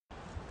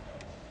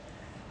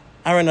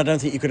Aaron, I don't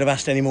think you could have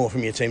asked any more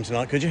from your team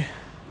tonight, could you?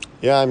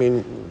 Yeah, I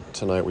mean,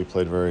 tonight we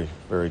played a very,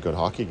 very good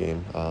hockey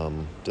game.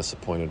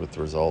 Disappointed with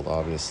the result,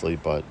 obviously,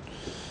 but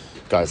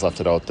guys left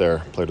it out there.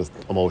 Played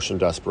with emotion,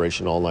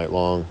 desperation all night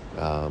long.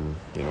 A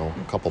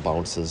couple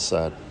bounces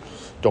that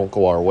don't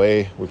go our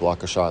way. We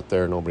block a shot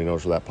there. Nobody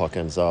knows where that puck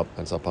ends up.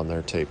 Ends up on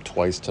their tape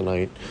twice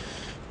tonight.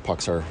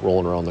 Pucks are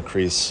rolling around the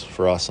crease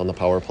for us on the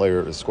power play.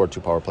 We scored 2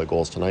 power play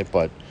goals tonight,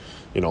 but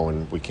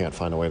and we can't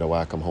find a way to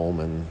whack them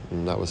home,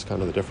 and that was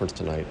kind of the difference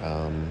tonight.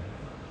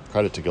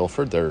 Credit to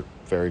Guildford. They're a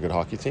very good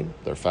hockey team.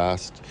 They're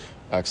fast,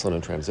 excellent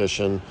in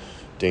transition,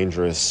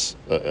 dangerous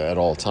at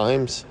all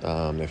times.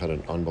 They've had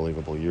an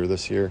unbelievable year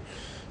this year,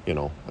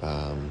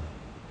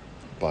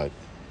 but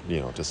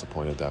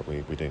disappointed that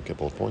we didn't get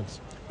both points.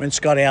 When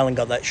Scotty Allen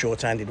got that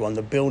short-handed one,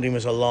 the building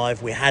was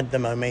alive. We had the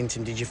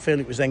momentum. Did you feel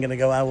it was then going to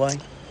go our way?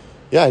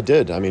 Yeah, I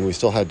did. I mean, we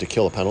still had to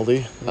kill a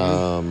penalty,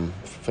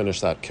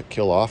 finish that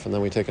kill off, and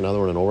then we take another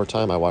one in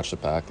overtime. I watched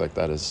it back. Like,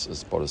 that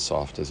is about as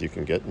soft as you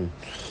can get, and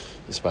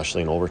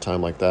especially in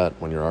overtime like that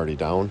when you're already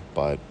down.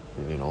 But,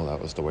 that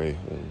was the way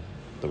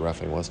the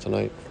reffing was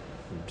tonight.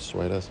 It's the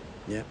way it is.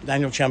 Yeah.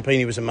 Daniel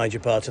Ciampini was a major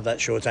part of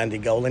that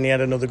short-handed goal, and he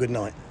had another good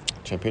night.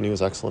 Ciampini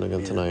was excellent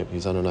again tonight.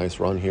 He's on a nice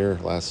run here.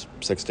 Last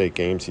 6 to 8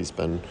 games, he's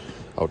been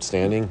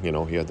outstanding.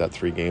 He had that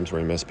 3 games where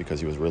he missed because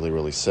he was really,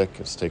 really sick.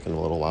 It's taken a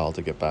little while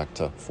to get back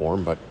to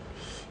form, but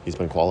he's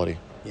been quality.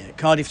 Yeah,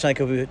 Cardiff take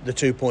over the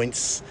 2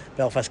 points.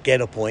 Belfast get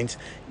a point.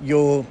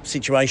 Your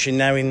situation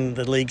now in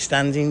the league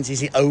standings,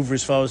 is it over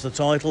as far as the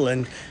title,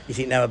 and is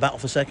it now a battle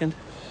for second?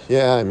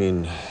 Yeah, I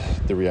mean,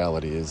 the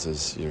reality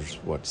is you're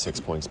 6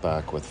 points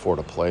back with 4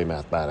 to play.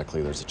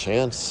 Mathematically, there's a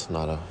chance.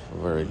 Not a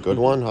very good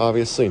one,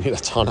 obviously. You need a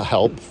ton of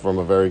help from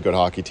a very good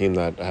hockey team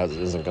that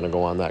isn't going to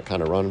go on that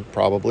kind of run,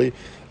 probably.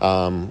 We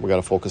got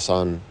to focus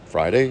on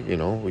Friday.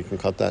 We can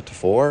cut that to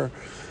 4.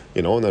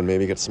 And then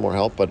maybe get some more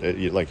help. But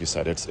like you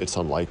said, it's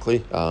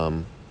unlikely.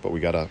 But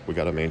we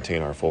gotta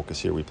maintain our focus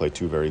here. We play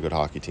 2 very good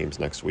hockey teams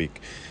next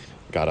week.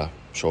 Gotta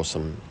show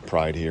some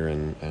pride here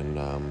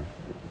and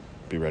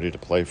be ready to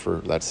play for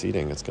that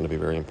seeding. It's going to be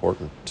very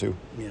important too.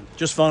 Yeah.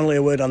 Just finally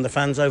a word on the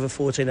fans. Over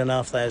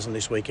 14,500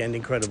 this weekend.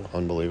 Incredible.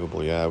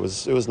 Unbelievable. Yeah, it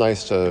was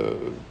nice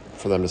for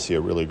them to see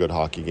a really good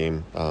hockey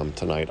game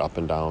tonight, up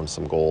and down,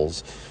 some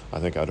goals. I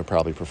think I'd have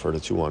probably preferred a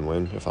 2-1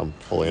 win if I'm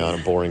fully on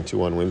a boring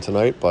 2-1 win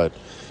tonight, but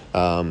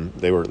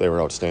they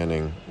were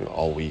outstanding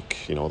all week,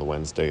 the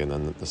Wednesday and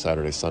then the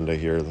Saturday, Sunday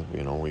here.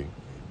 We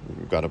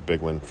got a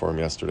big win for them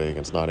yesterday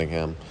against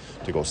Nottingham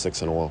to go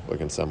 6-0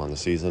 against them on the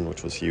season,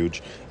 which was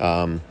huge.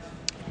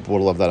 Would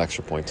have loved that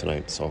extra point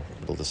tonight, so a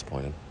little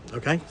disappointed.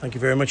 Okay, thank you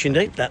very much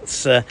indeed.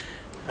 That's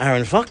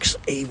Aaron Fox.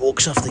 He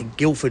walks off the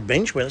Guildford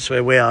bench. Well, that's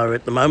where we are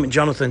at the moment.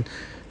 Jonathan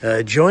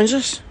joins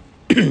us.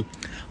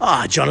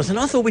 Jonathan,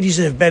 I thought we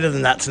deserved better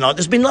than that tonight.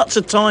 There's been lots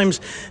of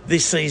times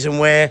this season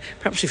where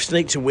perhaps we've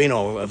sneaked a win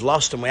or have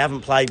lost and we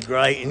haven't played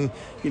great and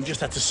you've just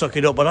had to suck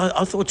it up. But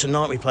I thought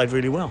tonight we played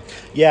really well.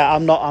 Yeah,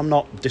 I'm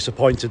not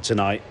disappointed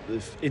tonight.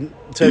 In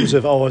terms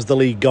of, has the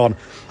league gone?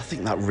 I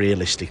think that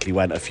realistically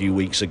went a few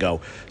weeks ago.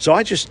 So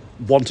I just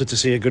wanted to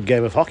see a good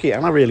game of hockey,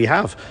 and I really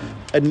have.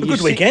 And a good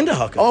weekend of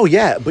hockey. Oh,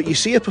 yeah, but you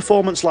see a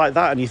performance like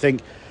that and you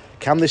think,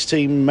 can this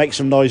team make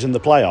some noise in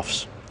the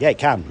playoffs? Yeah, it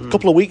can. A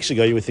couple of weeks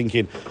ago you were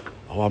thinking,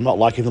 I'm not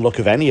liking the look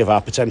of any of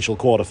our potential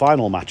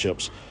quarter-final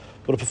matchups.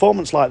 But a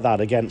performance like that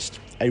against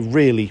a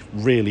really,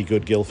 really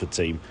good Guildford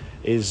team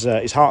is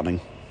heartening.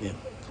 Yeah.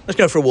 Let's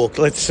go for a walk.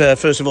 Let's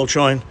first of all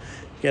try and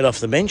get off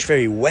the bench.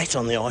 Very wet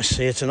on the ice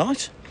here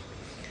tonight.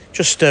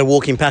 Just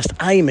walking past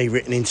Amy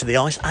written into the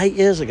ice 8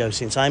 years ago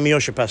since Amy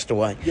Usher passed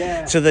away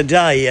to the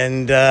day.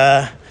 And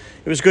it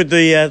was good.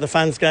 The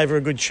fans gave her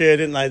a good cheer,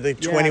 didn't they? The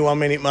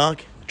 21-minute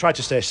mark. Tried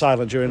to stay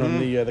silent during on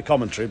the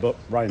commentary, but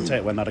Ryan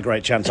Tate went and had a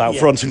great chance out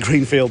front and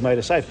Greenfield made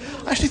a save.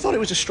 I actually thought it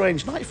was a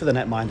strange night for the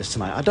netminders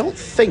tonight. I don't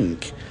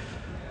think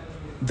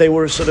they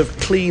were as sort of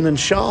clean and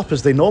sharp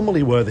as they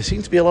normally were. There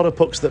seemed to be a lot of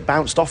pucks that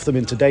bounced off them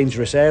into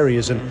dangerous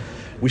areas, and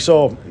we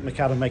saw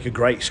McAdam make a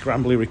great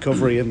scrambly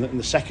recovery in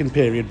the second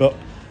period, but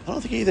I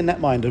don't think either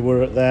netminder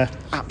were at their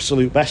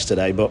absolute best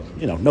today, but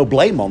no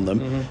blame on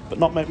them,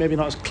 but maybe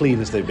not as clean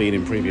as they've been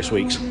in previous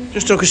weeks.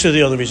 Just talk us through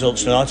the other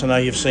results tonight. I know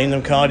you've seen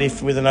them.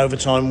 Cardiff with an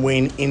overtime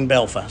win in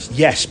Belfast.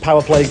 Yes,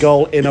 power play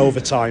goal in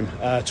overtime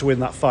to win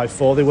that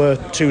 5-4. They were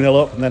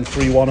 2-0 up and then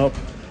 3-1 up,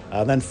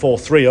 and then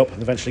 4-3 up,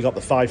 and eventually got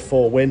the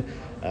 5-4 win.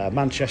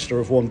 Manchester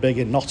have won big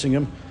in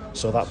Nottingham,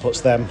 so that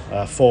puts them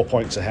 4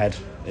 points ahead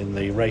in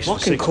the race.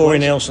 What can Corey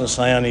Nelson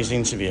say on his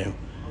interview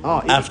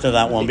after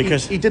that one?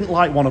 Because he didn't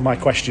like one of my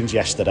questions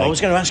yesterday. I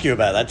was going to ask you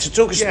about that.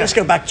 Let's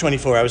go back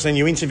 24 hours. Then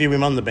you interview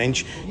him on the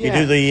bench. You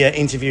do the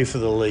interview for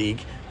the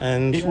league,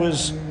 and he said,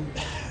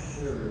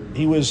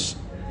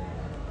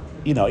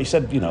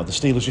 the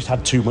Steelers just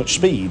had too much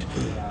speed,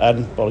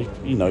 and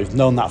you've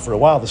known that for a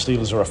while. The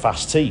Steelers are a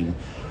fast team,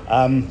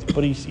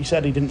 but he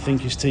said he didn't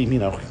think his team,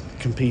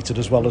 competed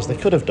as well as they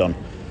could have done.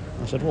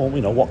 I said, well,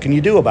 what can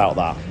you do about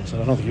that?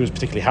 So I don't think he was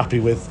particularly happy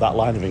with that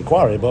line of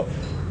inquiry, but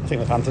I think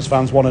the Panthers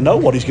fans want to know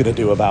what he's going to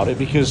do about it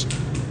because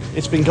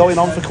it's been going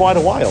on for quite a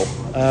while.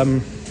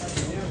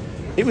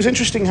 It was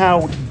interesting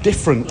how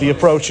different the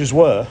approaches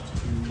were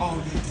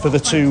for the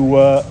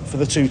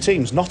two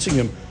teams.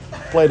 Nottingham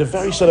played a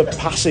very sort of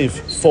passive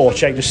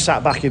forecheck, just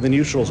sat back in the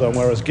neutral zone,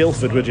 whereas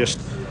Guildford were just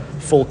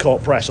full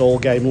court press all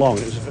game long.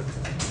 It was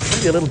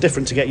really a little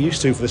different to get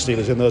used to for the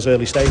Steelers in those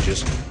early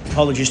stages.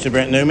 Apologies to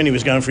Brett Neumann, he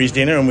was going for his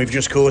dinner and we've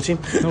just caught him.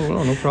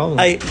 No problem.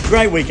 Hey,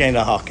 great weekend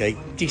of hockey.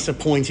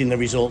 Disappointing the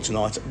result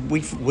tonight.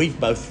 We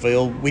both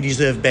feel we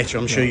deserve better.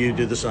 I'm sure you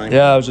do the same.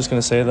 Yeah, I was just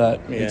going to say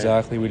that. Yeah.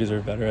 Exactly, we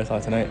deserve better, I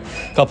thought, tonight.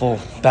 A couple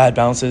bad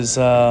bounces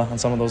on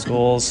some of those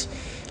goals.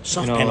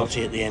 Soft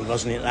penalty at the end,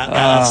 wasn't it?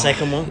 That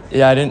second one?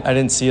 Yeah, I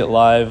didn't see it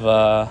live.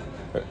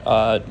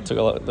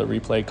 Took the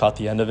replay, caught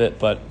the end of it,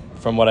 but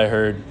from what I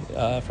heard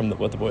from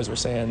what the boys were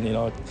saying,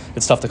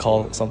 it's tough to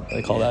call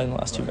they call that in the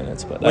last 2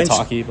 minutes, but that's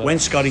hockey. But when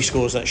Scotty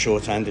scores that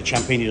shorthander,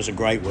 Ciampini does a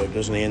great work,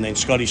 doesn't he? And then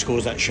Scotty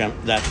scores that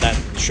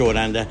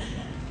shorthander,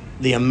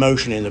 the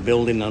emotion in the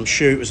building, I'm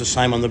sure it was the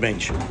same on the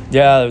bench.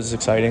 Yeah, it was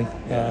exciting.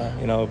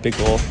 A big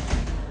goal,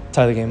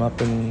 tie the game up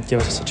and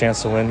give us a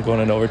chance to win going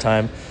into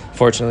overtime.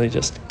 Fortunately,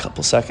 just a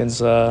couple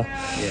seconds and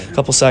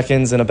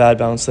a bad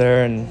bounce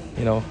there, and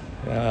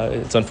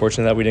it's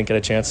unfortunate that we didn't get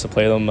a chance to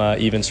play them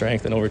even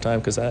strength in overtime,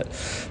 because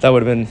that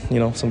would have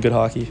been some good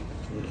hockey,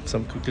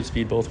 some good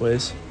speed both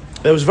ways.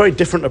 There was a very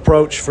different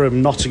approach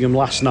from Nottingham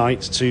last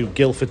night to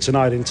Guildford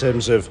tonight in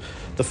terms of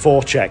the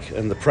forecheck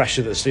and the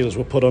pressure that the Steelers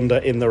were put under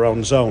in their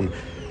own zone.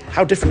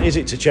 How different is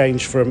it to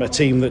change from a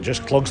team that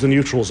just clogs the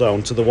neutral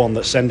zone to the one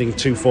that's sending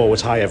two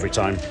forwards high every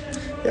time?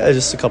 Yeah,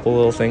 just a couple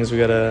little things we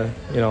got to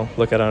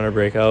look at on our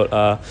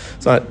breakout.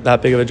 It's not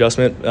that big of an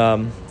adjustment. It's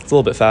a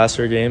little bit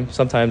faster game.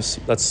 Sometimes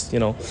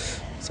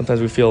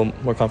sometimes we feel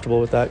more comfortable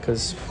with that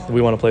because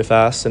we want to play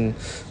fast, and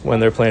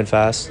when they're playing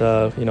fast,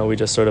 we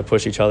just sort of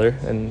push each other,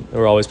 and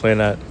we're always playing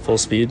at full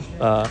speed.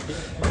 But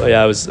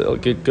yeah, it was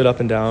good up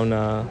and down.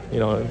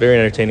 Very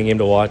entertaining game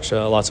to watch.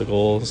 Lots of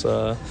goals.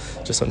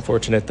 Just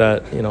unfortunate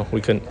that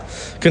we couldn't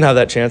have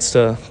that chance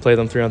to play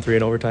them 3-on-3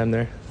 in overtime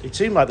there. It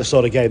seemed like the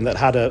sort of game that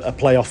had a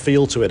playoff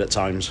feel to it at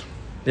times.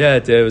 Yeah,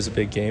 it did. It was a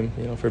big game,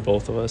 for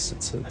both of us.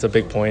 It's a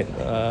big point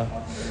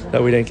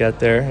that we didn't get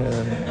there,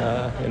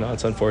 and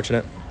it's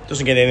unfortunate.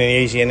 Doesn't get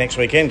any easier next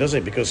weekend, does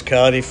it? Because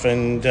Cardiff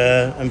and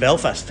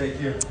Belfast.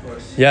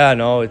 Yeah,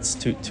 no, it's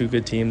two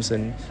good teams,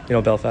 and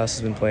Belfast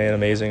has been playing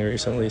amazing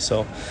recently.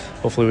 So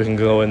hopefully we can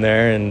go in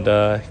there and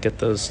get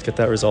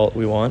that result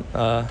we want.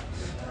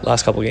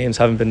 Last couple of games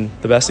haven't been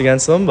the best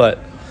against them, but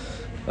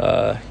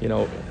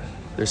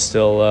there's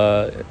still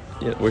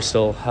we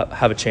still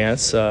have a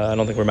chance. I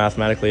don't think we're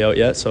mathematically out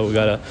yet, so we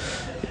gotta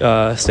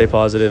stay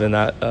positive in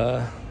that.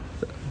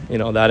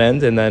 That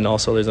end, and then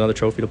also there's another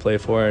trophy to play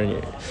for,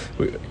 and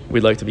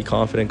we'd like to be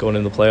confident going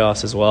into the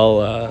playoffs as well,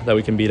 that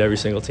we can beat every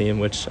single team,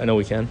 which I know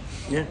we can.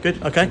 Yeah,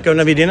 good. Okay, go and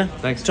have your dinner.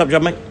 Thanks. Top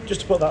job, mate.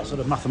 Just to put that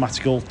sort of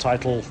mathematical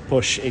title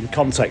push in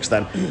context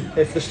then,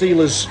 if the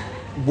Steelers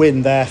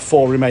win their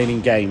 4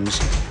 remaining games,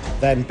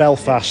 then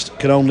Belfast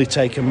can only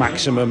take a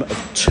maximum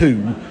of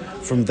 2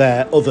 from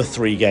their other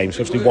 3 games.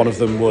 Obviously, one of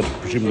them would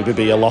presumably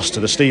be a loss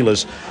to the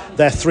Steelers.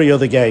 Their 3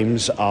 other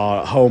games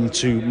are home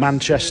to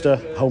Manchester,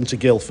 home to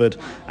Guildford,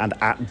 and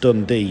at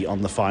Dundee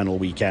on the final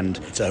weekend.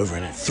 It's over,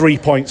 isn't it? 3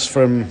 points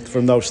from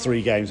those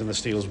 3 games, and the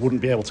Steelers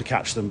wouldn't be able to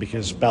catch them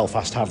because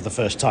Belfast have the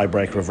first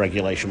tiebreaker of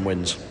regulation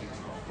wins.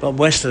 Bob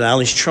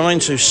Westerdale is trying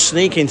to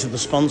sneak into the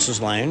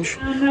sponsors' lounge.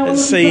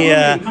 Let's see,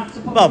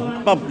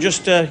 Bob,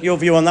 just your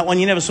view on that one.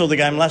 You never saw the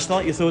game last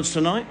night. Your thoughts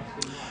tonight?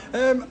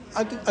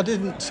 I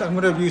didn't. I'm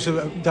going to use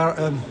an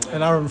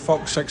Aaron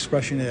Fox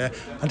expression here.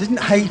 I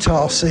didn't hate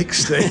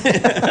R60.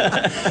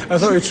 I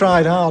thought we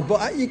tried hard,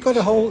 but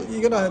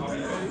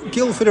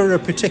Guildford are a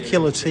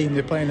particular team.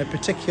 They play in a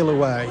particular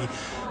way.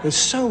 They're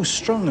so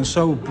strong and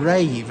so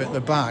brave at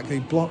the back. They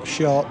block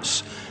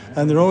shots,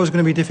 and they're always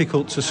going to be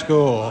difficult to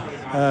score.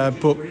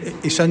 But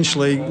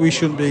essentially, we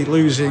shouldn't be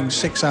losing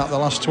 6 out of the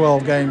last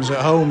 12 games at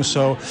home.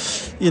 So,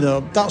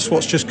 that's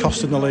what's just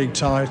costing the league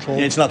title.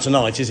 Yeah, it's not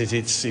tonight, is it?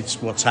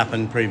 It's what's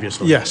happened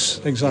previously. Yes,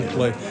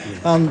 exactly.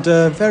 Yeah. And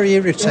very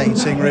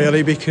irritating,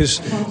 really, because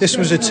this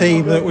was a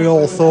team that we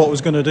all thought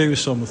was going to do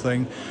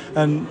something.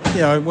 And,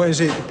 what is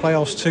it, the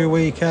playoffs 2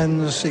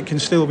 weekends, it can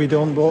still be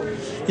done. But,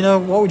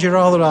 what would you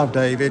rather have,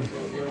 David?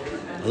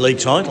 A league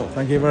title.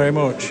 Thank you very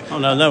much. Oh,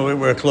 no,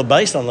 we're a club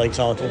based on league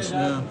titles.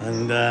 Yeah.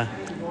 And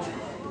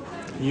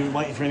you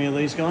waiting for any of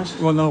these guys?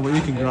 Well, no, but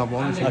you can grab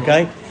one if you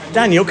okay. want.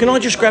 Daniel, can I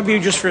just grab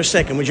you just for a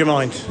second? Would you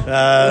mind?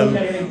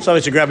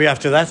 Sorry to grab you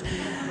after that.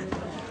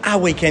 Our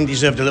weekend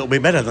deserved a little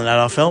bit better than that,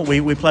 I felt.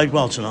 We played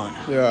well tonight.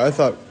 Yeah, I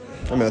thought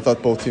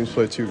both teams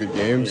played 2 good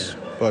games.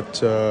 But,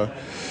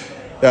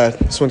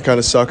 this one kind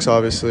of sucks,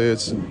 obviously. It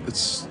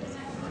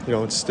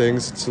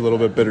stings. It's a little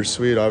bit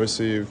bittersweet.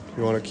 Obviously, you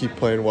want to keep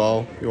playing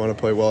well. You want to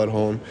play well at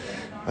home.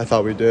 I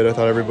thought we did. I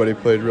thought everybody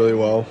played really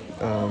well.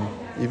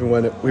 Even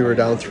when we were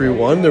down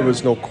 3-1, there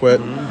was no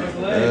quit,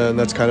 and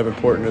that's kind of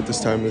important at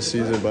this time of the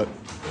season. But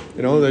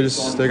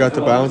they got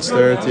the bounce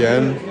there at the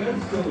end.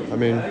 I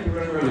mean,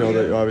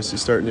 they obviously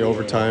start in the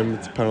overtime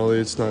with the penalty.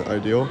 It's not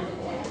ideal.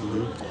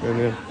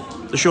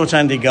 And the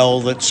short-handed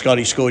goal that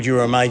Scotty scored, you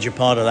were a major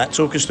part of that.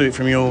 Talk us through it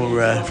from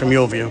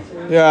your view.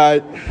 Yeah,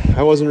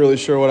 I wasn't really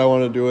sure what I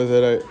wanted to do with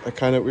it.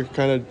 We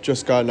kind of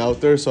just gotten out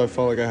there, so I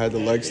felt like I had the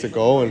legs to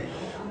go, and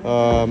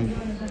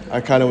I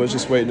kind of was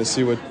just waiting to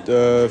see what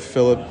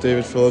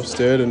David Phillips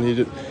did, and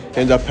he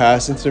ended up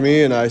passing to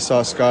me, and I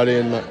saw Scotty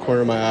in the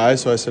corner of my eye,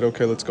 so I said,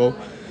 okay, let's go,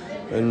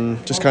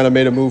 and just kind of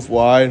made a move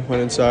wide,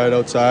 went inside,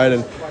 outside,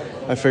 and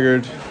I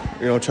figured,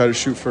 try to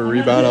shoot for a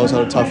rebound. I was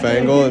on a tough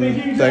angle,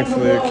 and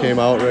thankfully it came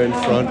out right in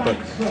front.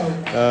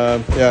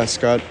 But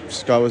Scott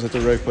was at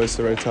the right place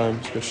at the right time.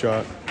 It's a good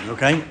shot.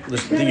 Okay,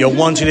 you're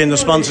wanted in the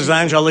sponsors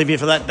lounge. I'll leave you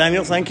for that,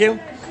 Daniel. Thank you.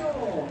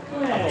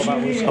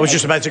 I was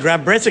just about to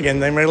grab Brett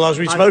again, then realised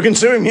we'd spoken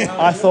to him. Yeah.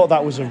 I thought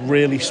that was a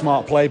really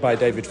smart play by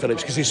David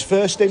Phillips, because his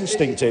first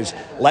instinct is,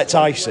 let's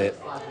ice it.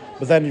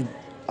 But then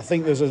I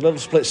think there's a little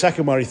split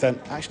second where he thought,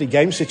 actually,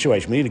 game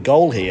situation, we need a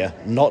goal here,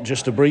 not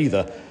just a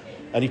breather.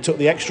 And he took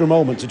the extra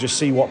moment to just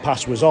see what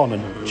pass was on,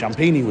 and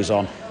Ciampini was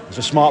on. It's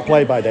a smart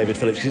play by David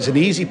Phillips, because it's an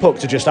easy puck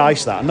to just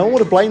ice that. And no one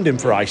would have blamed him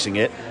for icing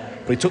it,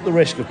 but he took the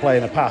risk of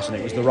playing a pass, and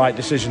it was the right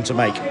decision to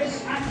make.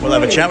 We'll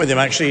have a chat with him,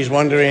 actually. He's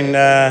wandering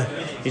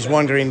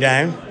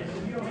down.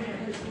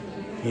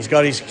 He's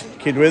got his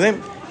kid with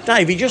him.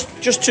 Davey,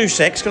 just 2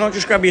 secs. Can I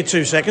just grab you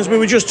 2 seconds? We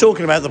were just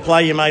talking about the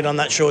play you made on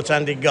that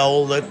short-handed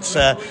goal that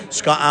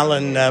Scott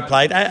Allen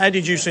played. How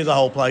did you see the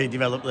whole play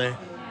develop there?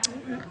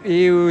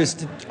 He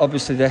was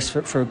obviously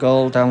desperate for a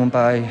goal, down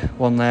by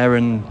one there,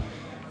 and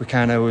we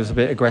kind of was a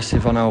bit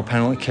aggressive on our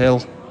penalty kill.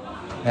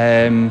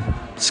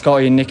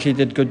 Scotty and Nicky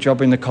did a good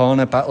job in the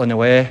corner, battling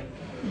away,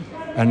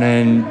 and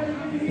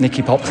then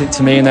Nicky popped it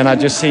to me, and then I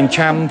just seen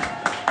Cham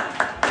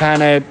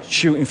kind of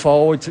shooting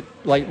forward,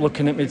 like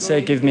looking at me to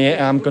say, give me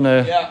it, I'm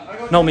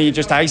gonna, normally you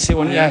just ice it,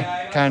 wouldn't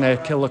you, kind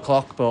of kill the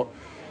clock, but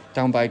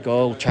down by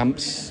goal,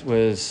 Champs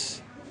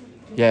was,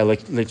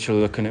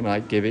 literally looking at me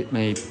like, give it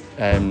me.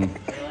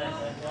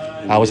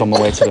 I was on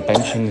my way to the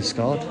bench and he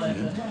scored.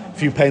 A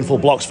few painful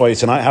blocks for you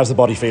tonight. How's the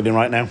body feeling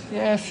right now?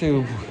 Yeah, a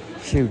few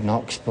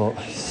knocks, but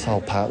it's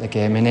all part of the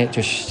game, innit?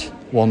 Just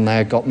one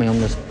there got me on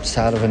the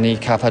side of a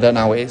kneecap. I don't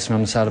know how it hits me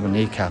on the side of a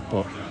kneecap,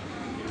 but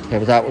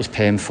that was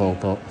painful.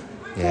 But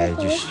you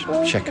just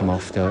check them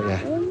off, don't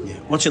you?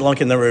 What's it like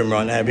in the room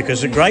right now?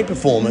 Because a great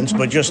performance,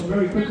 but just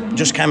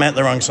came out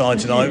the wrong side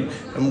tonight.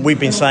 And we've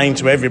been saying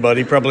to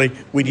everybody, probably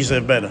we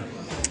deserve better.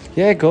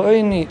 Yeah,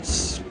 going.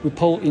 We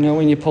pull.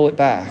 When you pull it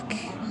back,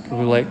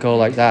 we let go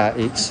like that.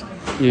 It's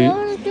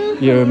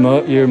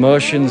your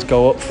emotions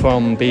go up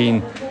from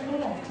being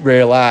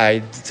real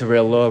high to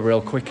real low,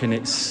 real quick, and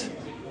it's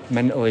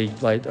mentally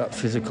like that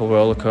physical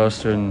roller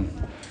coaster.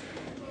 And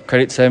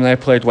credit to them, they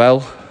played well.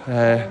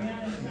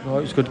 It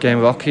was a good game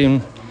of hockey,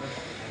 and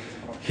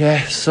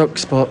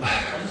sucks, but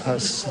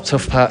that's a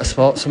tough part of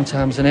sport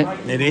sometimes, isn't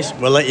it? It is.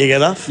 We'll let you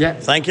get off. Yeah.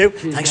 Thank you.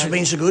 Cheers, Thanks guys. for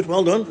being so good.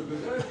 Well done.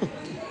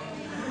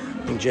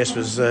 I think Jess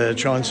was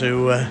trying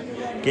to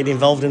get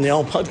involved in the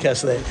old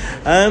podcast there.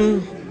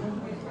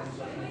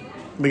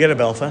 We go to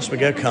Belfast, we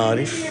go to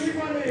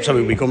Cardiff.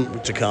 Sorry, we come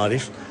to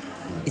Cardiff.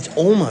 It's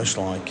almost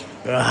like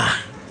a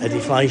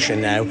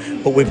deflation now,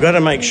 but we've got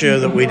to make sure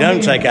that we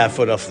don't take our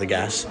foot off the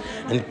gas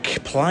and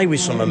play with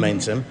some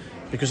momentum,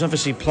 because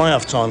obviously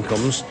playoff time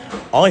comes.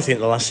 I think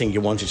the last thing you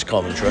want is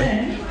Coventry.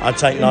 I'd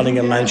take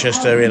Nottingham,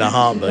 Manchester in a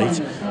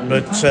heartbeat,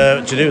 but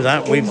to do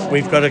that,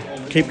 we've got to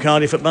keep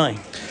Cardiff at bay.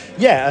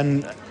 Yeah,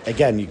 and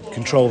again, you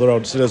control their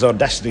own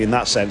destiny in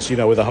that sense,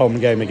 with a home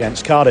game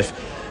against Cardiff.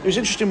 It was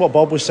interesting what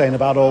Bob was saying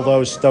about all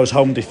those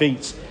home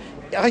defeats.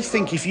 I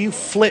think if you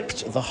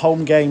flipped the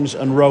home games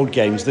and road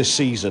games this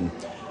season,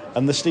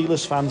 and the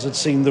Steelers fans had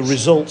seen the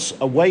results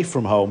away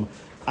from home,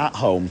 at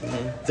home,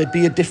 there'd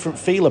be a different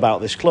feel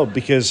about this club,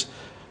 because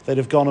they'd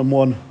have gone and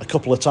won a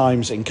couple of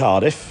times in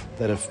Cardiff.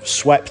 They'd have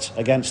swept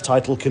against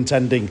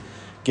title-contending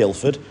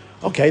Guildford.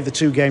 OK, the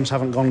 2 games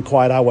haven't gone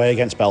quite our way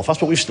against Belfast,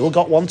 but we've still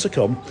got one to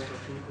come.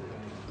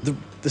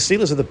 The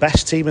Steelers are the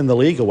best team in the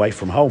league away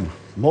from home.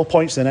 More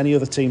points than any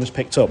other team has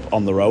picked up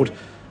on the road.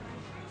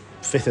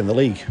 5th in the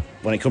league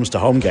when it comes to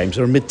home games.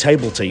 They're a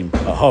mid-table team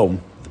at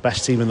home. The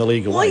best team in the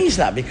league away. Why is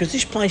that? Because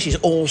this place is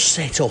all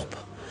set up.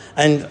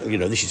 And,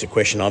 this is a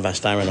question I've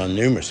asked Aaron on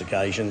numerous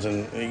occasions,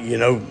 and,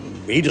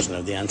 he doesn't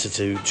know the answer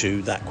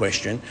to that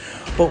question.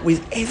 But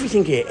with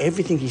everything here,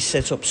 everything is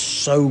set up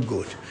so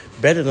good.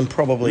 Better than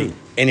probably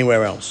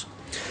anywhere else.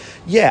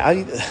 Yeah,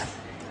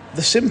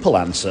 the simple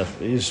answer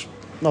is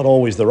not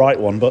always the right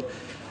one, but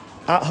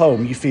at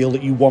home you feel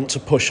that you want to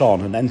push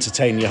on and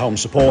entertain your home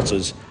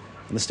supporters.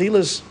 And the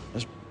Steelers,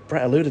 as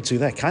Brett alluded to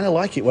there, kind of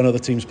like it when other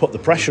teams put the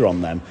pressure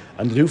on them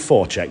and do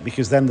forecheck,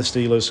 because then the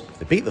Steelers, if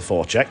they beat the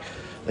forecheck,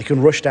 they can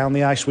rush down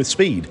the ice with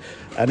speed.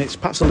 And it's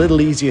perhaps a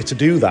little easier to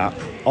do that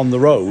on the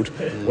road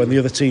when the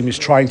other team is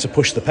trying to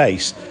push the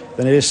pace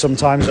than it is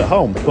sometimes at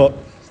home. But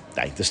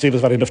hey, the Steelers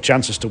have had enough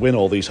chances to win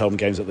all these home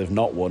games that they've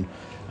not won.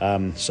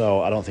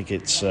 So I don't think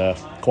it's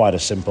quite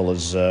as simple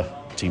as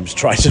teams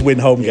try to win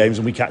home games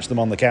and we catch them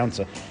on the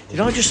counter. Did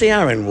I just see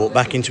Aaron walk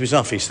back into his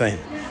office then?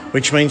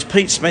 Which means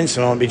Pete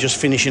Spencer might be just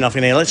finishing off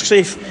in here. Let's see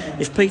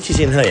if Pete is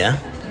in here.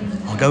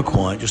 I'll go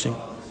quiet just in.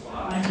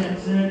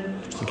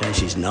 in case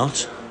he's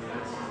not.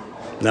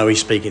 No,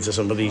 he's speaking to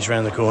somebody. He's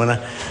round the corner.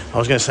 I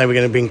was going to say we're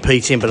going to bring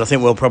Pete in, but I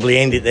think we'll probably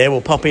end it there.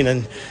 We'll pop in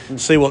and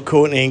see what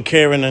Courtney and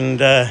Kieran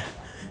and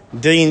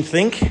Dean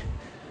think.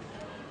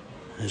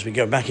 As we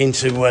go back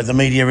into the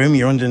media room,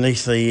 you're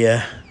underneath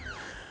the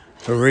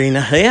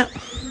arena here.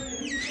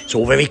 It's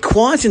all very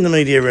quiet in the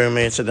media room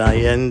here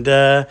today. And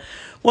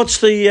what's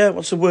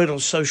the word on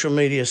social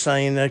media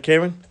saying,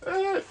 Kieran?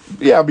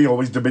 Yeah, I mean,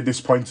 always a bit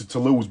disappointed to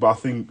lose, but I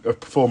think a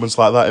performance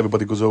like that,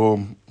 everybody goes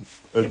home.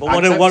 But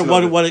what are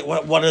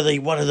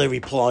the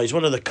replies?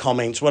 What are the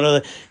comments?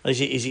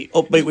 Is it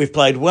upbeat? We've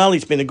played well.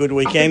 It's been a good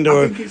weekend.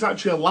 I think it's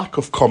actually a lack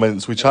of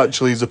comments, which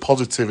actually is a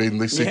positive in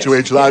this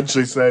situation. That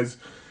actually says,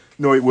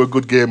 no, it were a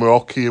good game of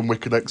hockey, and we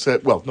can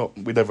accept. Well,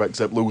 we never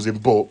accept losing,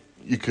 but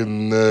you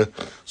can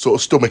sort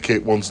of stomach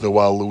it once in a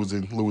while,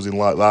 losing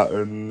like that.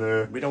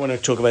 And we don't want to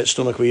talk about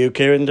stomach with you,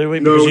 Kieran, do we?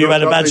 Because you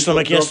had a bad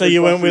stomach yesterday.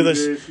 You weren't with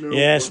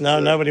us.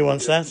 Nobody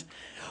wants that.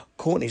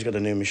 Courtney's got a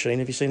new machine.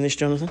 Have you seen this,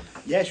 Jonathan?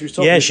 Yeah, she's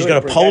got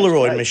a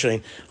Polaroid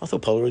machine. I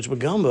thought Polaroids were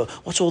gone, but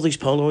what's all these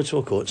Polaroids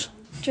for, Courts?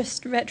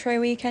 Just retro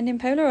weekend in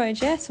Polaroid,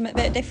 yeah, something a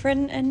bit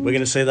different. And we're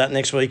going to see that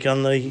next week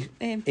on the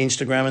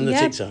Instagram and the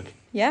TikTok.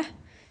 Yeah,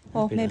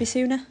 or maybe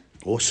sooner.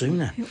 Or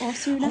sooner. I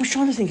was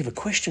trying to think of a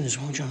question as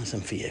well, Jonathan,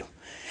 for you.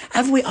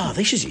 Have we?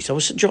 This is it.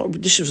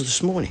 This was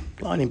this morning,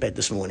 lying in bed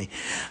this morning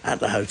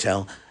at the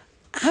hotel.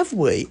 Have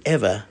we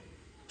ever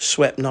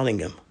swept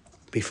Nottingham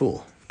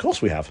before? Of course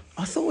we have.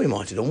 I thought we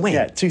might have done. When?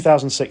 Yeah,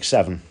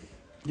 2006-07.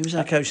 Who was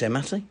our coach there,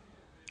 Matty?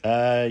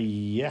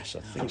 Yes,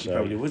 I think so. He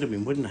probably would have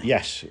been, wouldn't he?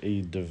 Yes,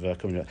 he'd have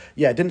come in.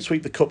 Yeah, didn't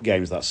sweep the cup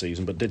games that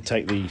season, but did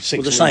take the 6.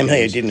 Well, the same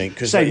here, didn't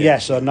he?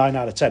 So 9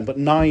 out of 10, but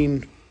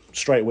 9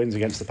 straight wins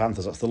against the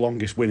Panthers. That's the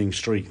longest winning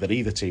streak that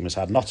either team has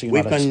had. Nottingham.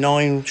 We've got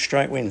 9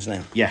 straight wins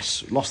now.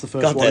 Yes, lost the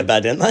first one. They're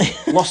bad, didn't they?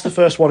 Lost the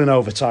first one in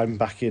overtime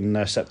back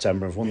in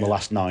September. Have won the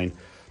last 9.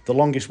 The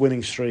longest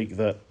winning streak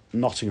that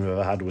Nottingham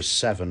ever had was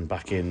 7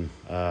 back in.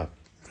 Have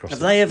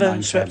they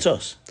ever swept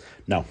us?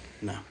 No.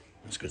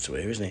 That's good to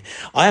hear, isn't it?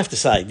 I have to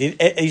say,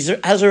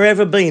 has there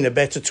ever been a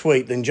better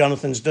tweet than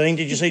Jonathan's? Dean,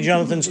 did you see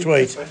Jonathan's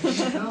tweet?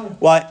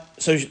 Right,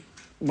 so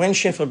when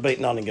Sheffield beat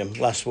Nottingham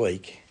last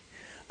week,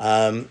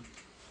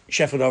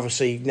 Sheffield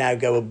obviously now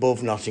go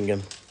above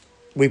Nottingham.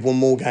 We've won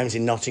more games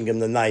in Nottingham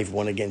than they've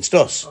won against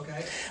us.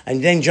 Okay.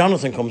 And then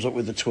Jonathan comes up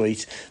with the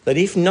tweet that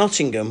if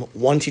Nottingham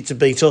wanted to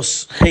beat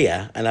us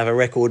here and have a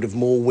record of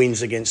more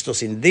wins against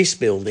us in this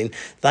building,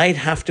 they'd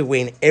have to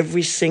win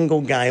every single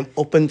game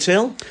up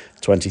until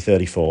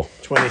 2034.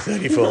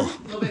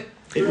 2034.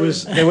 It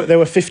was they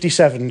were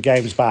 57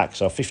 games back,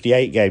 so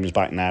 58 games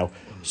back now.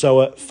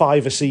 So at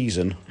 5 a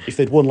season, if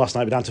they'd won last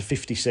night, we're down to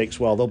 56.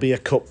 Well, there'll be a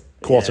cup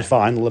quarter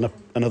final and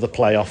another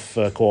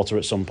playoff quarter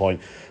at some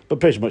point. But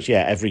pretty much,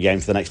 every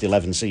game for the next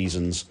 11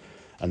 seasons,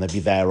 and they'd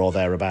be there or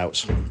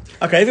thereabouts.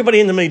 Okay,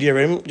 everybody in the media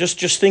room,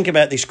 just think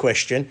about this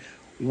question.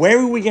 Where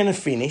are we going to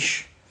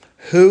finish?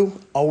 Who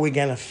are we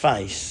going to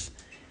face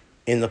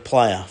in the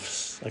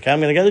playoffs? Okay, I'm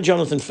going to go to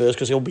Jonathan first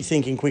because he'll be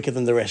thinking quicker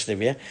than the rest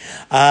of you.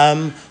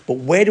 But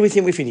where do we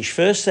think we finish?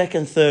 First,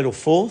 second, third or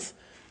fourth?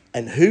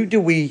 And who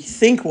do we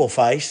think we'll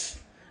face?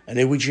 And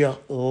who would you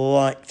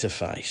like to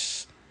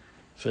face?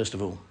 First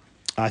of all.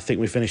 I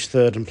think we finish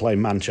third and play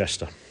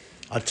Manchester.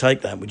 I'd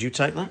take that. Would you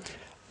take that?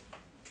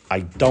 I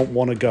don't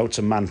want to go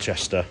to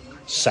Manchester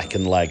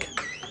second leg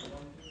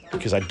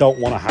because I don't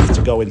want to have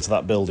to go into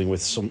that building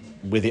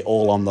with it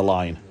all on the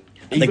line.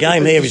 And the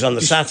game here is on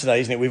the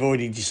Saturday, isn't it? We've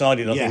already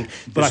decided. I think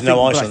there's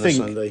no ice on the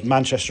Sunday.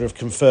 Manchester have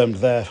confirmed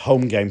their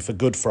home game for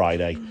Good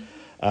Friday,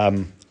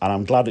 and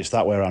I'm glad it's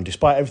that way around.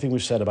 Despite everything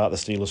we've said about the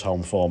Steelers'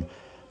 home form,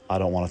 I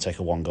don't want to take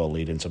a 1-goal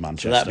lead into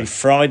Manchester. So that'd be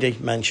Friday,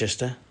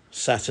 Manchester,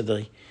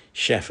 Saturday,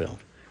 Sheffield.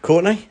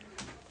 Courtney?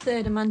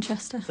 Third and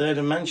Manchester. Third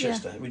and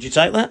Manchester. Yeah. Would you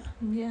take that?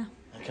 Yeah.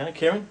 Okay,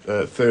 Kieran?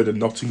 Third and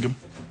Nottingham.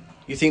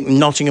 You think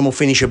Nottingham will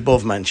finish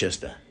above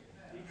Manchester?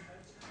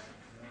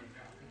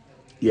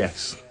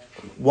 Yes.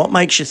 What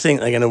makes you think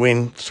they're going to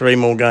win 3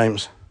 more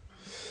games?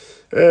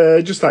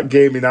 Just that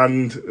game in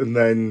hand, and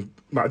then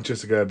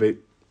Manchester get a bit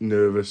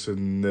nervous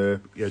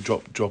and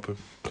drop him.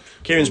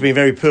 Kieran's been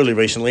very poorly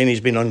recently and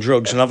he's been on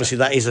drugs, and obviously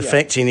that is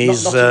affecting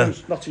his...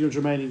 Nottingham's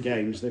remaining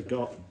games, they've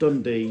got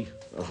Dundee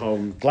at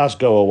home,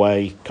 Glasgow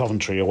away,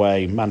 Coventry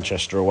away,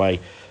 Manchester away,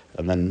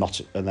 and then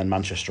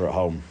Manchester at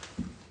home.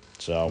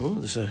 So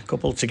there's a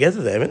couple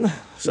together there, isn't there?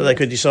 So they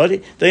could decide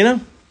it.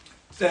 Dino?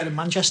 Third in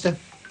Manchester.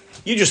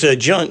 You just heard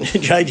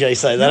JJ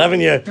say that,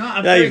 haven't you? No,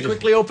 I've very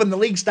quickly opened the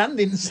league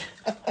standings.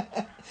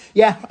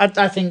 Yeah,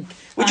 I think...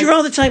 Would you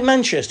rather take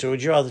Manchester or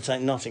would you rather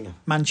take Nottingham?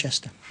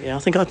 Manchester. Yeah, I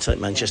think I'd take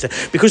Manchester.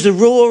 Because the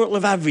rule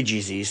of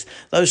averages is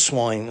those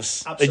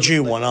swines are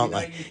due one, aren't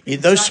they?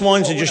 Those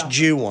swines are just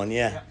due one,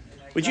 yeah.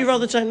 Would you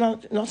rather take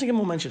Nottingham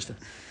or Manchester?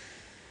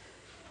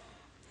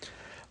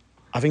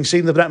 Having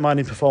seen the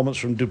netminding performance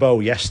from Dubois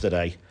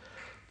yesterday,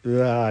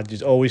 I'm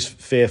always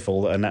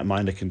fearful that a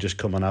netminder can just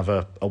come and have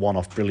a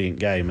one-off brilliant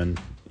game and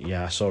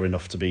yeah, I saw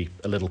enough to be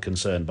a little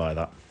concerned by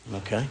that.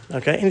 Okay.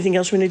 Anything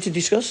else we need to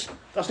discuss?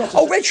 That's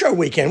not Retro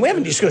Weekend. We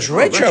haven't discussed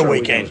Retro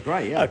Weekend. Was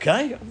great, yeah.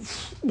 Okay.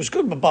 It was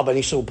good, but Bob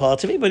only saw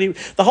part of it. But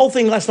the whole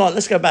thing last night,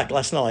 let's go back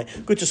last night.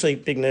 Good to see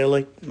Big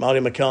Nearly, Marty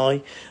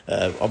Mackay.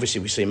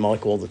 Obviously, we see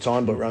Mike all the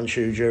time, but Ron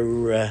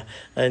Shuger.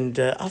 And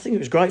I think it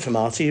was great for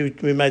Marty,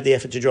 who made the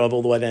effort to drive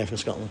all the way down from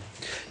Scotland.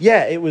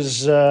 Yeah, it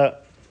was...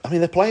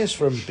 they're players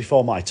from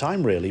before my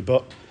time, really,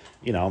 but...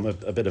 You know, I'm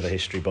a bit of a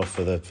history buff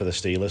for the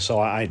Steelers, so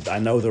I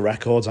know the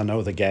records, I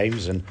know the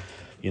games, and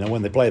you know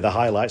when they play the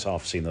highlights,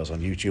 I've seen those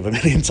on YouTube a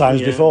million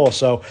times before.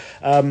 So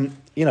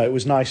it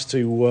was nice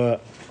to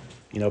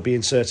be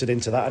inserted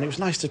into that, and it was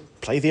nice to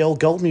play the old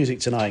gold music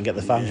tonight and get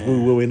the fans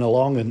woo-wooing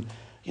along, and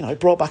it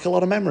brought back a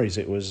lot of memories.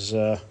 It was.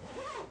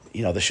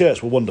 The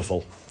shirts were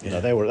wonderful.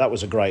 That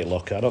was a great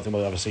look. I don't think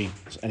we'll ever see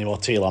any more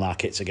teal on our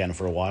kits again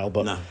for a while,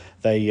 but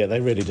they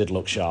really did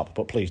look sharp.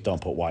 But please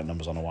don't put white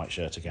numbers on a white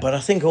shirt again. But I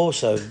think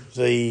also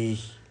the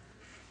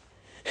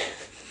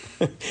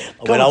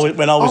when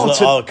I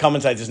was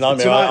commentator's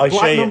nightmare, I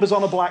black numbers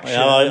on a black shirt,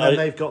 and then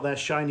they've got their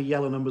shiny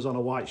yellow numbers on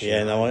a white shirt.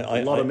 Yeah, no,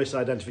 a lot of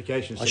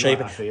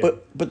misidentifications.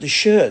 But the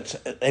shirts,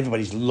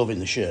 everybody's loving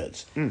the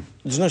shirts.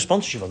 There's no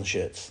sponsorship on the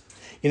shirts.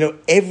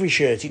 Every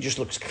shirt, it just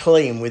looks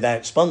clean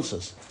without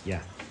sponsors.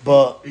 Yeah.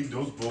 But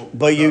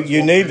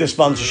you need the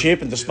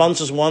sponsorship, and the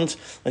sponsors want,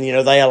 and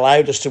they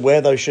allowed us to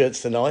wear those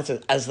shirts tonight,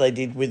 as they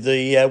did with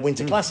the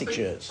Winter Classic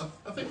shirts.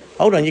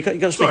 Hold on, you got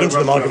to speak into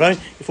the microphone.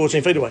 You're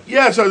 14 feet away.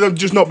 Yeah, so I'm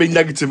just not being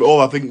negative at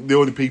all. I think the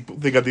only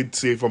thing I did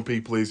see from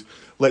people is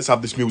let's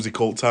have this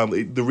music all the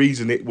time. The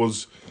reason it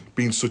was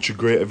being such a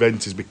great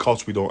event is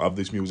because we don't have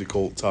this music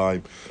all the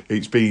time.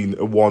 It's been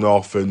a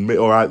one-off, and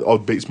all right,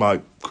 odd bits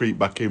might creep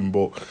back in,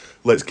 but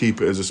let's keep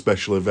it as a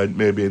special event,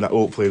 maybe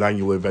hopefully an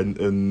annual event,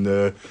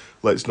 and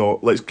let's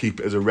keep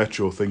it as a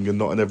retro thing and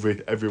not an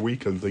every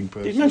weekend thing.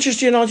 Personally. Did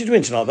Manchester United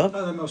win tonight, Bob?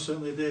 Oh, they most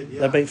certainly did.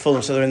 Yeah. They beat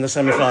Fulham, so they're in the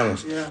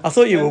semi-finals. I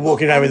thought you were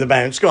walking out with a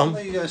bounce. Go on.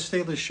 The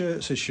Steelers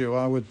shirts issue.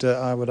 I would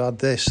add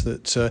this,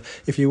 that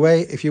if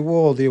you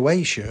wore the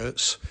away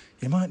shirts,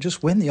 you might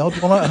just win the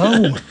odd one at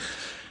home.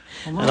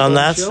 And on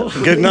that,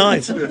 good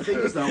night.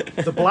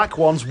 The black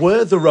ones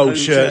were the road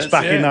shirts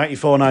back in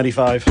 94,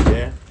 95.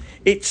 Yeah.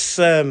 It's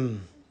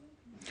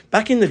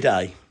back in the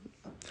day.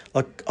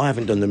 Like, I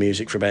haven't done the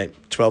music for about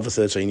 12 or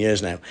 13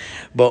 years now,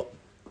 but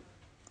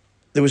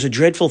there was a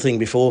dreadful thing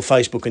before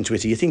Facebook and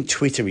Twitter. You think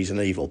Twitter is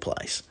an evil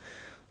place.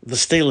 The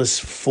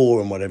Steelers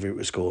Forum, whatever it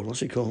was called.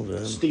 What's it called?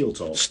 Steel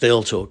Talk.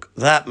 Steel Talk.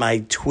 That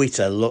made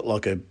Twitter look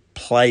like a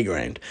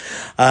playground.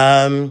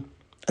 And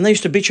they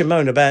used to bitch and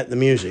moan about the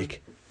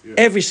music. Yeah.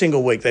 Every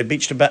single week they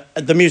bitched about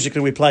the music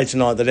that we played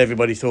tonight that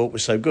everybody thought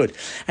was so good.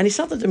 And it's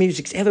not that the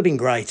music's ever been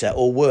greater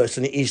or worse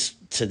than it is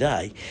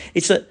today.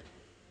 It's that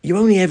you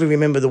only ever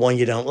remember the one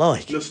you don't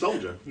like.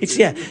 Nostalgia.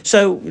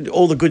 So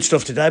all the good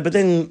stuff today, but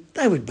then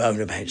they would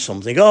moan about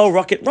something. Oh,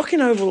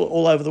 rocking over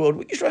all over the world.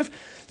 We used to have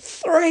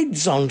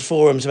threads on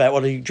forums about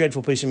what a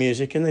dreadful piece of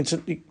music, and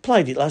then we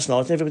played it last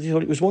night and everybody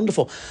thought it was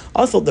wonderful.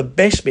 I thought the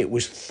best bit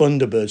was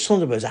Thunderbirds.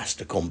 Thunderbirds has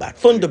to come back.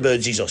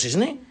 Thunderbirds is us,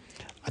 isn't it?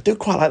 I do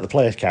quite like the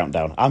players'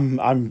 countdown. I'm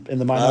in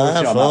the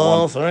minority on that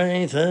one. 4,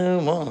 3, 2,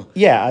 1.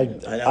 Yeah,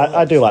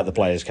 I do like the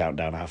players'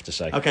 countdown, I have to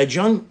say. Okay,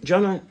 John,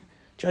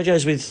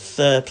 JJ's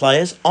with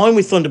players. I'm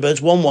with Thunderbirds.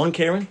 1-1,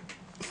 Kieran.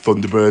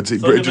 Thunderbirds.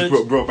 It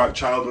just brought back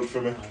childhood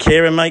for me.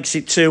 Kieran makes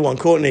it 2-1.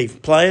 Courtney,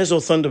 players or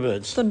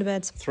Thunderbirds?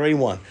 Thunderbirds.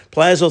 3-1.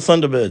 Players or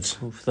Thunderbirds?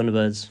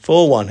 Thunderbirds.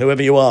 4-1,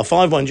 whoever you are.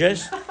 5-1,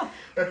 Jess?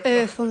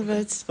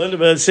 Thunderbirds.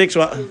 Thunderbirds,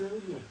 6-1.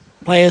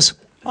 Players.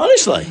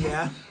 Honestly?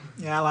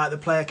 Yeah, I like the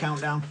player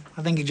countdown.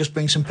 I think it just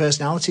brings some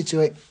personality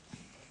to it.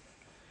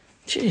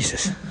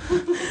 Jesus.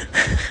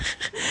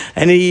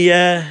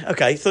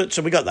 Okay,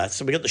 so we got that.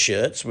 So we got the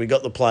shirts, we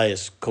got the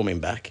players coming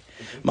back.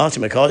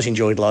 Martin Mackay's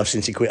enjoyed life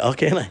since he quit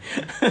hockey, hasn't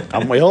he?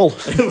 Haven't we all?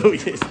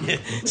 Yeah.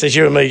 Says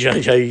you and me,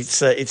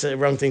 JJ. It's a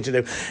wrong thing to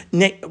do.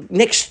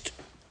 Next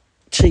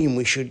team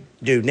we should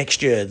do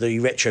next year, the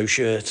retro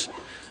shirt,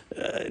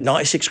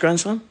 96 Grand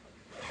Slam.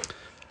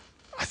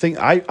 I think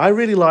I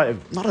really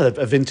like, not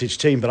a vintage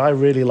team, but I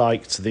really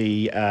liked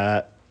the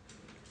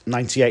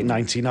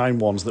 98-99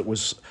 ones. That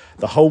was,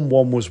 the home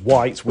one was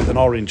white with an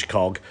orange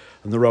cog,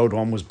 and the road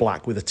one was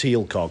black with a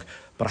teal cog.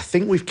 But I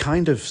think we've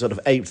kind of sort of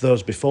aped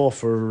those before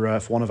for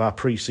one of our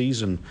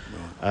pre-season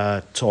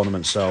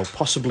tournaments, so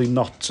possibly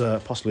not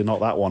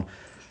that one.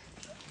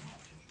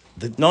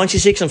 The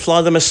 96 and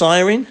Fly the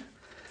Messiah in?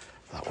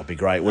 That would be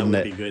great, wouldn't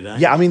it? Be good, eh?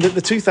 Yeah, I mean, the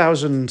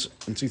 2000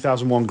 and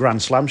 2001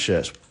 Grand Slam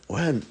shirts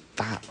weren't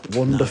that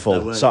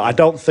wonderful. No, so I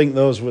don't think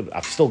those would...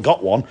 I've still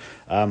got one.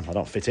 I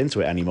don't fit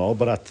into it anymore,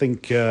 but I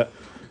think there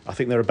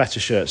are better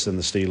shirts than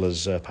the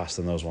Steelers past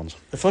than those ones.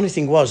 The funny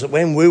thing was that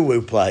when Woo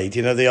Woo played,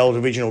 the old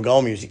original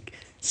goal music,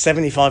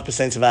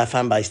 75% of our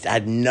fan base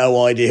had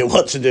no idea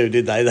what to do,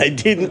 did they? They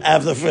didn't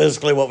have the first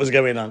clue what was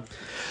going on.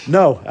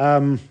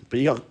 No, but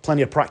you got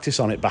plenty of practice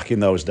on it back in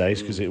those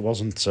days, because it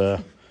wasn't...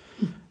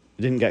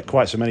 We didn't get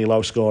quite so many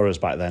low scorers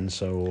back then.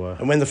 So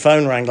And when the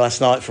phone rang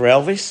last night for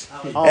Elvis,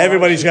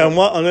 everybody's going,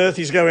 "What on earth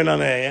is going on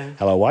here?" Yeah?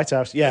 hello, White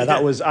House. Yeah,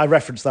 that was. I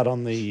referenced that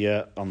on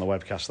the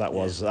webcast. That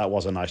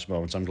was a nice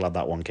moment. I'm glad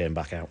that one came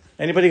back out.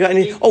 Anybody got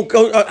any?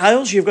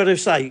 Hales, you've got to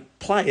say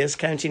players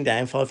counting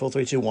down 5, 4,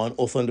 3, 2, 1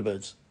 or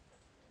Thunderbirds.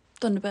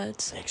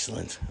 Thunderbirds.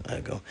 Excellent. There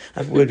you go.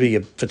 That would be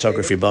your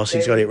photography boss.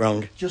 He's got it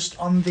wrong. Just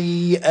on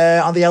the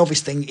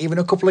Elvis thing, even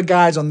a couple of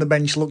guys on the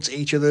bench looked at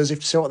each other as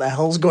if to say, what the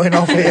hell's going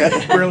on here?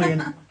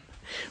 Brilliant.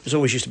 It was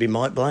always used to be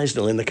Mike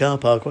Blaisdell in the car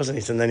park, wasn't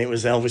it? And then it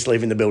was Elvis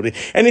leaving the building.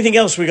 Anything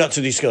else we got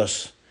to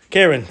discuss?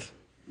 Kieran?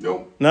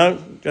 No,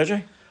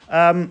 JJ?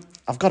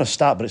 I've got a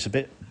stat, but it's a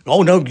bit.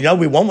 Oh, no,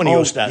 we want one of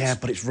your stats. Yeah,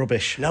 but it's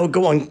rubbish. No,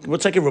 go on. We'll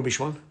take a rubbish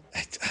one.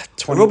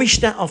 A rubbish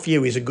stat off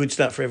you is a good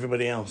stat for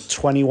everybody else.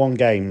 21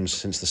 games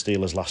since the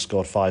Steelers last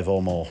scored 5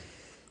 or more.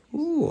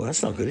 Ooh,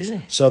 that's not good, is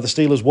it? So the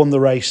Steelers won the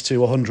race to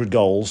 100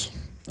 goals,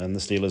 and the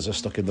Steelers are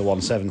stuck in the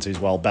 170s,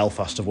 while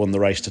Belfast have won the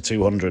race to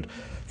 200.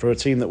 For a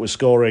team that was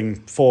scoring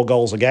 4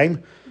 goals a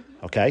game,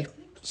 okay,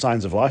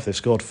 signs of life. They've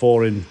scored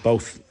 4 in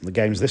both the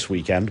games this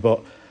weekend,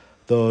 but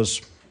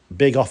those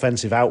big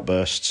offensive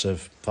outbursts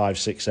of 5,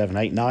 6, 7,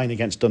 8, 9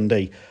 against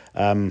Dundee,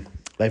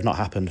 they've not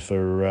happened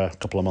for a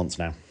couple of months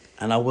now.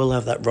 And I will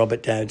have that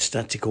Robert Dowd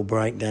statistical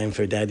breakdown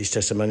for Dowdy's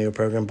testimonial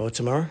programme by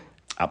tomorrow.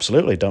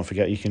 Absolutely. Don't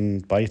forget you can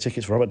buy your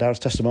tickets for Robert Dowd's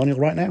testimonial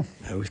right now.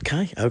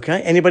 Okay.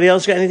 Anybody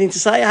else got anything to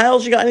say?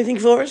 Hales, you got anything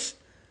for us?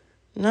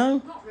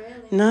 No? Not really.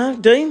 No?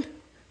 Dean?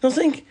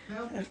 Nothing?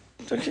 No.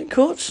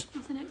 Courts?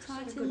 Nothing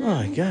exciting. Oh,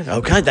 my God.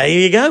 Okay, there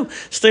you go.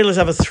 Steelers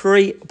have a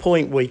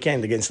 3-point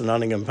weekend against the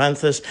Nottingham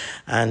Panthers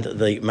and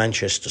the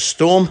Manchester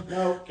Storm.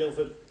 No,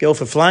 Guildford.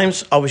 Guildford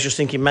Flames. I was just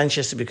thinking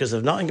Manchester because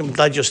of Nottingham.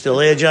 Glad you're still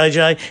here,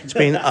 JJ. It's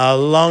been a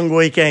long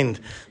weekend.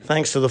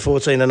 Thanks to the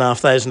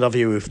 14,500 of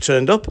you who've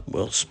turned up.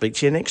 We'll speak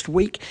to you next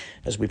week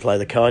as we play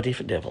the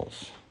Cardiff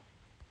Devils.